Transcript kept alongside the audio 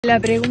La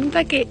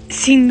pregunta que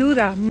sin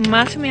duda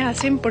más me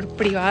hacen por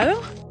privado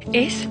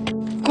es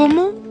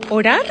 ¿cómo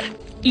orar?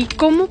 ¿Y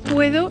cómo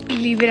puedo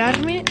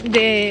liberarme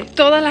de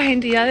todas las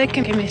entidades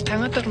que me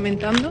están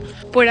atormentando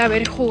por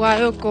haber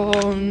jugado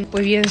con,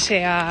 pues bien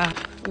sea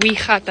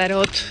Ouija,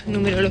 tarot,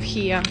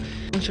 numerología,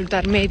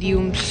 consultar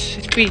mediums,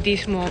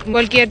 espiritismo,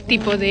 cualquier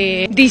tipo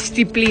de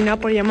disciplina,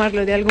 por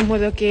llamarlo de algún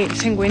modo, que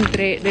se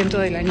encuentre dentro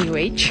de la New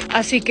Age?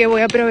 Así que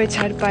voy a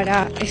aprovechar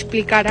para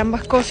explicar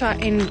ambas cosas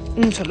en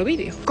un solo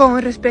vídeo.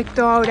 Con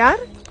respecto a orar,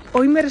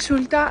 hoy me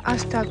resulta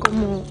hasta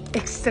como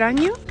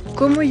extraño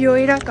cómo yo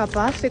era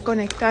capaz de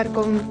conectar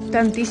con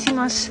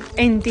tantísimas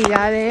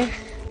entidades,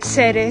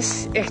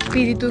 seres,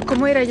 espíritus,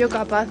 cómo era yo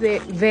capaz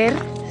de ver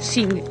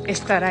sin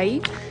estar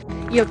ahí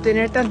y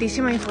obtener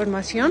tantísima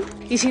información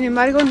y sin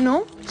embargo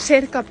no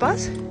ser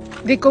capaz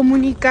de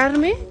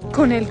comunicarme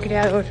con el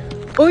Creador.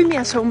 Hoy me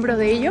asombro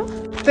de ello,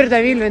 pero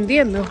también lo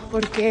entiendo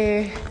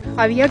porque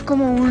había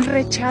como un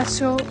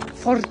rechazo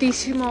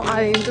fortísimo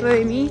adentro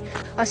de mí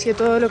hacia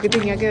todo lo que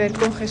tenía que ver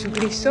con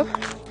Jesucristo.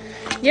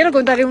 Ya lo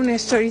contaré en un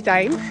story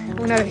time,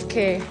 una vez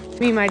que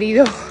mi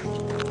marido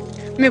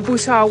me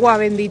puso agua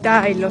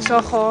bendita en los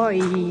ojos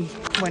y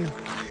bueno,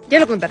 ya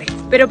lo contaré.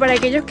 Pero para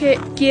aquellos que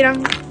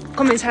quieran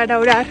comenzar a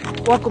orar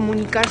o a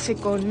comunicarse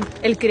con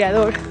el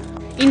Creador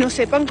y no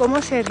sepan cómo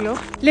hacerlo,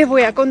 les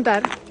voy a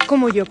contar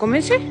cómo yo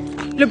comencé.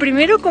 Lo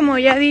primero, como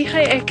ya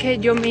dije, es que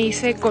yo me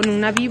hice con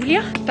una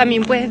Biblia.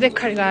 También puedes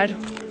descargar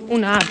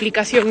una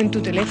aplicación en tu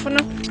teléfono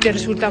si te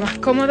resulta más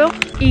cómodo.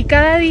 Y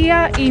cada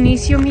día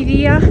inicio mi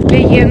día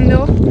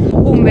leyendo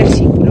un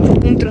versículo,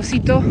 un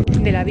trocito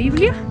de la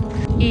Biblia.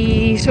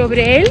 Y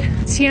sobre él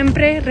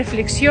siempre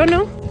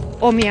reflexiono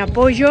o me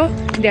apoyo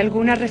de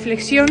alguna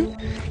reflexión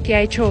que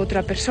ha hecho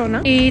otra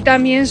persona. Y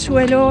también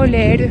suelo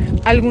leer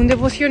algún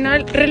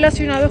devocional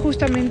relacionado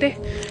justamente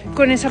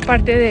con esa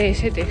parte de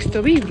ese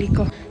texto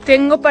bíblico.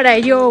 Tengo para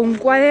ello un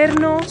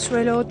cuaderno,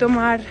 suelo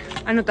tomar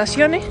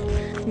anotaciones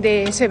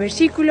de ese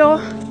versículo,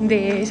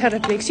 de esa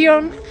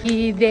reflexión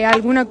y de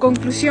alguna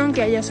conclusión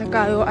que haya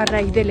sacado a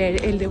raíz de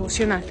leer el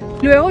devocional.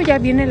 Luego ya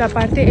viene la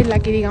parte en la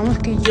que digamos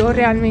que yo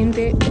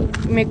realmente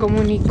me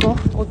comunico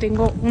o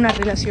tengo una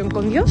relación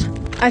con Dios.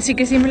 Así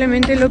que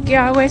simplemente lo que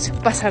hago es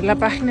pasar la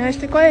página de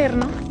este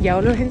cuaderno, ya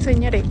os los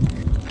enseñaré,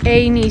 e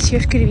inicio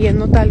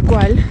escribiendo tal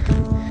cual.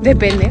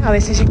 Depende, a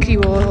veces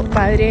escribo: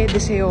 Padre,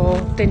 deseo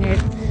tener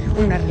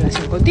una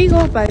relación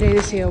contigo, Padre,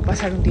 deseo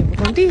pasar un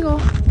tiempo contigo,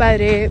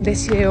 Padre,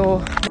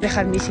 deseo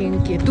dejar mis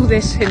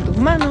inquietudes en tus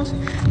manos.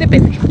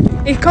 Depende.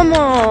 Es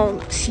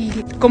como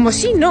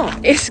si no,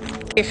 es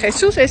que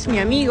Jesús es mi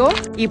amigo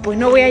y pues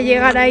no voy a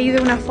llegar ahí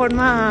de una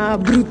forma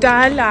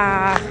brutal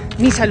a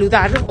ni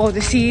saludar o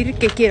decir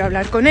que quiero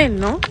hablar con él,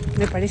 ¿no?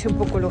 Me parece un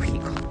poco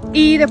lógico.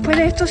 Y después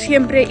de esto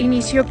siempre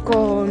inicio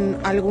con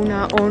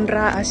alguna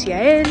honra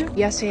hacia él,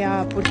 ya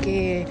sea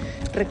porque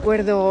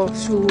recuerdo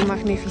su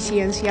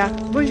magnificencia,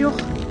 pues yo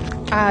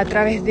a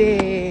través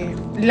de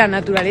la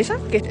naturaleza,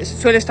 que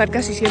suele estar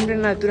casi siempre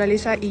en la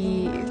naturaleza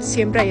y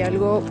siempre hay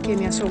algo que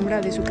me asombra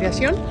de su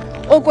creación,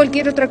 o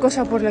cualquier otra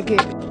cosa por la que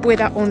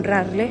pueda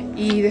honrarle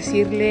y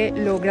decirle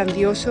lo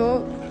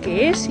grandioso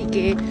que es y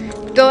que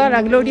toda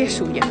la gloria es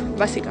suya,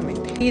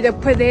 básicamente. Y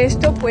después de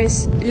esto,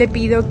 pues le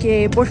pido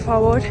que por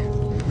favor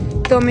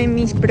tome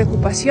mis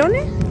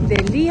preocupaciones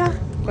del día,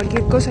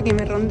 cualquier cosa que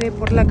me ronde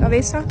por la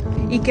cabeza,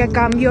 y que a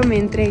cambio me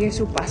entregue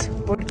su paz.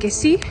 Porque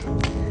sí,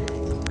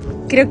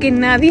 creo que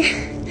nadie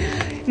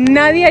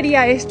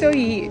haría esto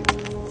y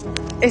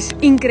es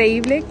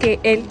increíble que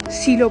él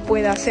sí lo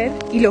pueda hacer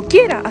y lo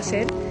quiera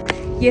hacer.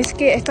 Y es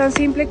que es tan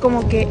simple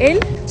como que él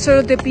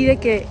solo te pide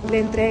que le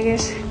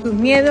entregues tus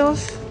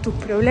miedos, tus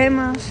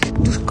problemas,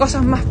 tus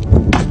cosas más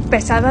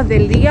pesadas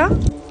del día,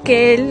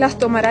 que él las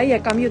tomará y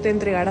a cambio te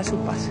entregará su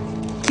paz.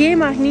 ¡Qué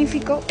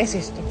magnífico es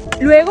esto!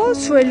 Luego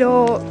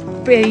suelo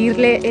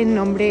pedirle en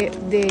nombre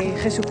de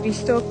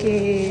Jesucristo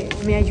que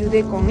me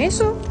ayude con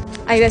eso.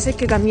 Hay veces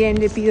que también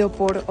le pido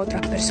por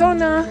otras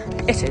personas,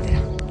 etc.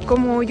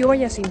 Como yo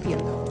vaya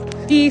sintiendo.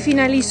 Y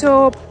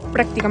finalizo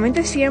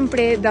prácticamente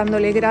siempre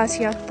dándole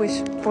gracias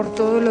pues por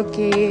todo lo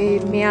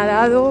que me ha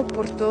dado,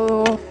 por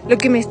todo lo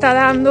que me está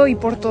dando y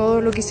por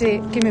todo lo que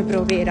sé que me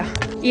proveerá.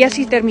 Y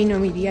así termino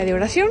mi día de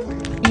oración.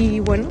 Y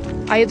bueno,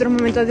 hay otros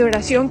momentos de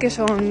oración que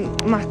son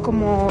más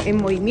como en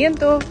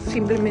movimiento,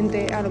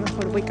 simplemente a lo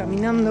mejor voy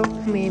caminando,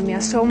 me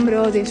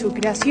asombro de su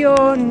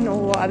creación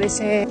o a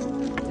veces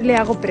le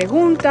hago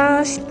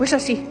preguntas, pues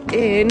así,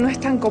 no es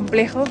tan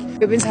complejo.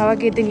 Yo pensaba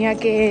que tenía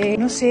que,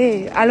 no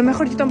sé, a lo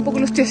mejor yo tampoco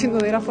lo estoy haciendo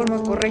de la forma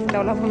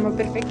correcta o la forma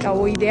perfecta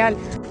o ideal,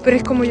 pero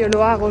es como yo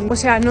lo hago. O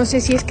sea, no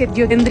sé si es que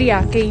yo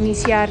tendría que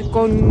iniciar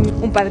con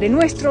un Padre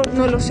Nuestro,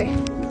 no lo sé.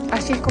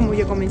 Así es como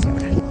yo comencé a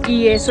orar.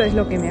 Y eso es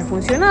lo que me ha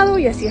funcionado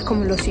y así es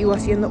como lo sigo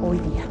haciendo hoy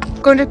día.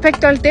 Con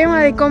respecto al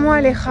tema de cómo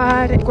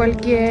alejar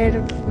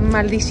cualquier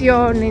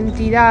maldición,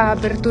 entidad,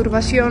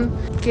 perturbación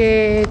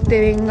que te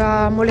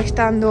venga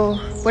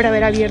molestando por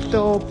haber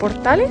abierto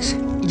portales,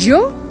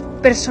 yo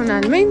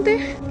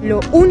personalmente lo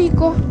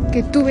único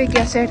que tuve que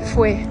hacer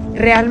fue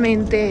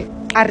realmente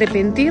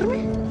arrepentirme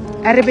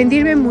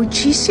arrepentirme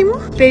muchísimo,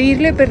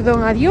 pedirle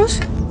perdón a Dios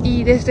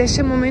y desde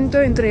ese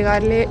momento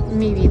entregarle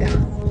mi vida.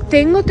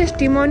 Tengo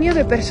testimonio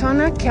de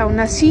personas que aún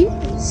así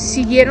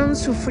siguieron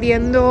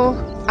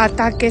sufriendo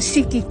ataques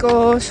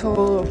psíquicos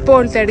o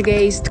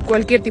poltergeist,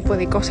 cualquier tipo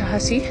de cosas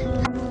así.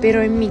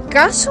 Pero en mi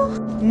caso,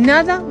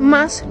 nada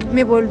más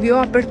me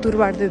volvió a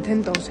perturbar desde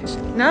entonces.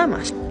 Nada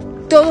más.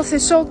 Todo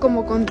cesó,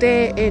 como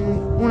conté en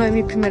uno de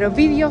mis primeros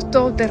vídeos,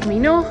 todo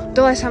terminó,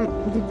 toda esa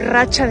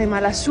racha de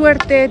mala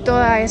suerte,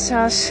 todas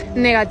esas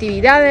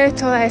negatividades,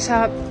 toda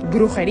esa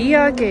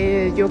brujería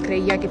que yo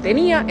creía que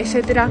tenía,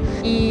 etc.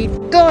 Y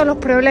todos los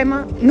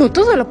problemas, no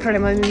todos los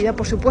problemas de mi vida,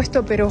 por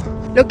supuesto, pero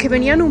los que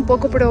venían un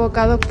poco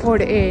provocados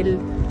por el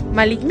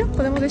maligno,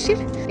 podemos decir,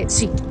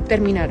 sí,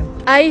 terminaron.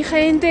 Hay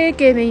gente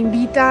que me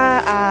invita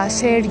a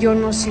hacer yo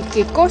no sé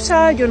qué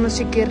cosa, yo no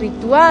sé qué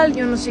ritual,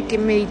 yo no sé qué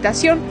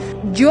meditación.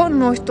 Yo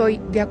no estoy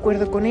de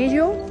acuerdo con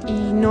ello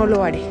y no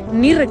lo haré,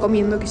 ni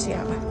recomiendo que se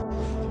haga.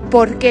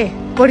 ¿Por qué?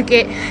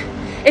 Porque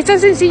es tan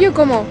sencillo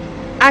como: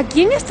 ¿a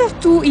quién estás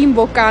tú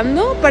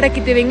invocando para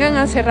que te vengan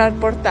a cerrar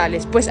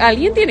portales? Pues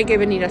alguien tiene que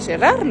venir a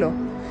cerrarlo.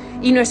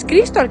 Y no es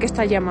Cristo al que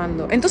está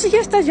llamando. Entonces ya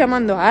estás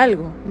llamando a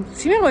algo.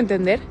 ¿Sí me hago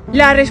entender?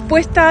 La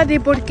respuesta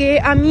de por qué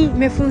a mí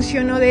me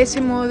funcionó de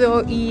ese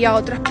modo y a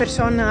otras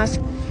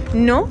personas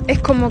no, es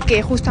como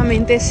que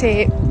justamente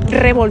se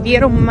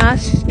revolvieron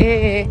más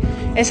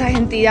esas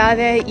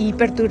entidades y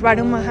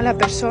perturbaron más a la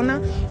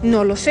persona.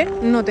 No lo sé,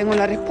 no tengo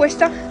la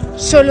respuesta.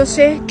 Solo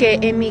sé que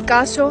en mi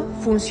caso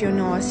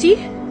funcionó así.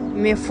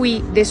 Me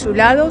fui de su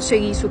lado,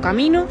 seguí su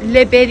camino,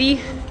 le pedí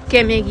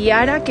que me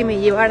guiara, que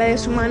me llevara de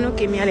su mano,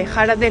 que me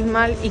alejara del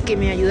mal y que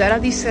me ayudara a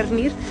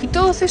discernir, y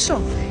todo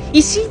cesó.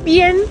 Y si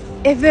bien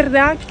es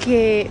verdad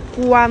que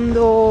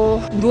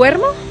cuando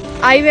duermo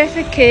hay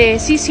veces que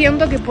sí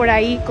siento que por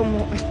ahí,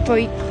 como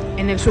estoy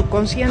en el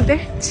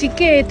subconsciente, sí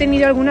que he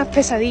tenido algunas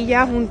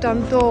pesadillas un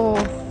tanto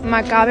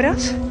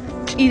macabras,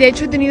 y de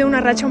hecho he tenido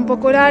una racha un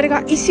poco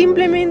larga y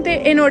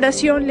simplemente en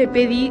oración le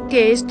pedí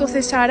que esto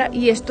cesara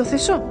y esto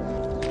cesó.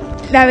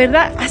 La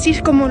verdad, así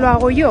es como lo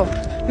hago yo.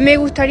 Me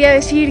gustaría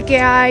decir que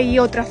hay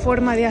otra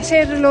forma de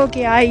hacerlo,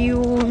 que hay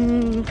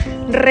un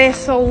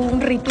rezo, un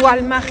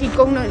ritual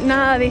mágico,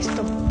 nada de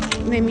esto.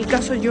 En mi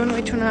caso yo no he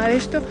hecho nada de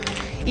esto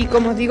y,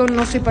 como os digo,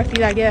 no soy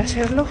partidaria de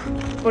hacerlo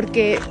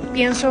porque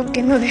pienso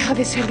que no deja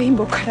de ser de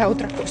invocar a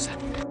otra cosa.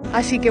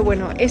 Así que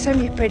bueno, esa es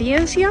mi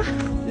experiencia,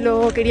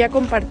 lo quería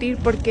compartir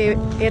porque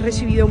he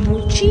recibido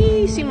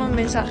muchísimos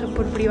mensajes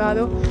por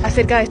privado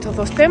acerca de estos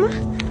dos temas.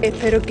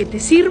 Espero que te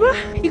sirva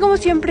y, como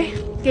siempre,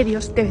 que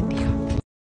Dios te bendiga.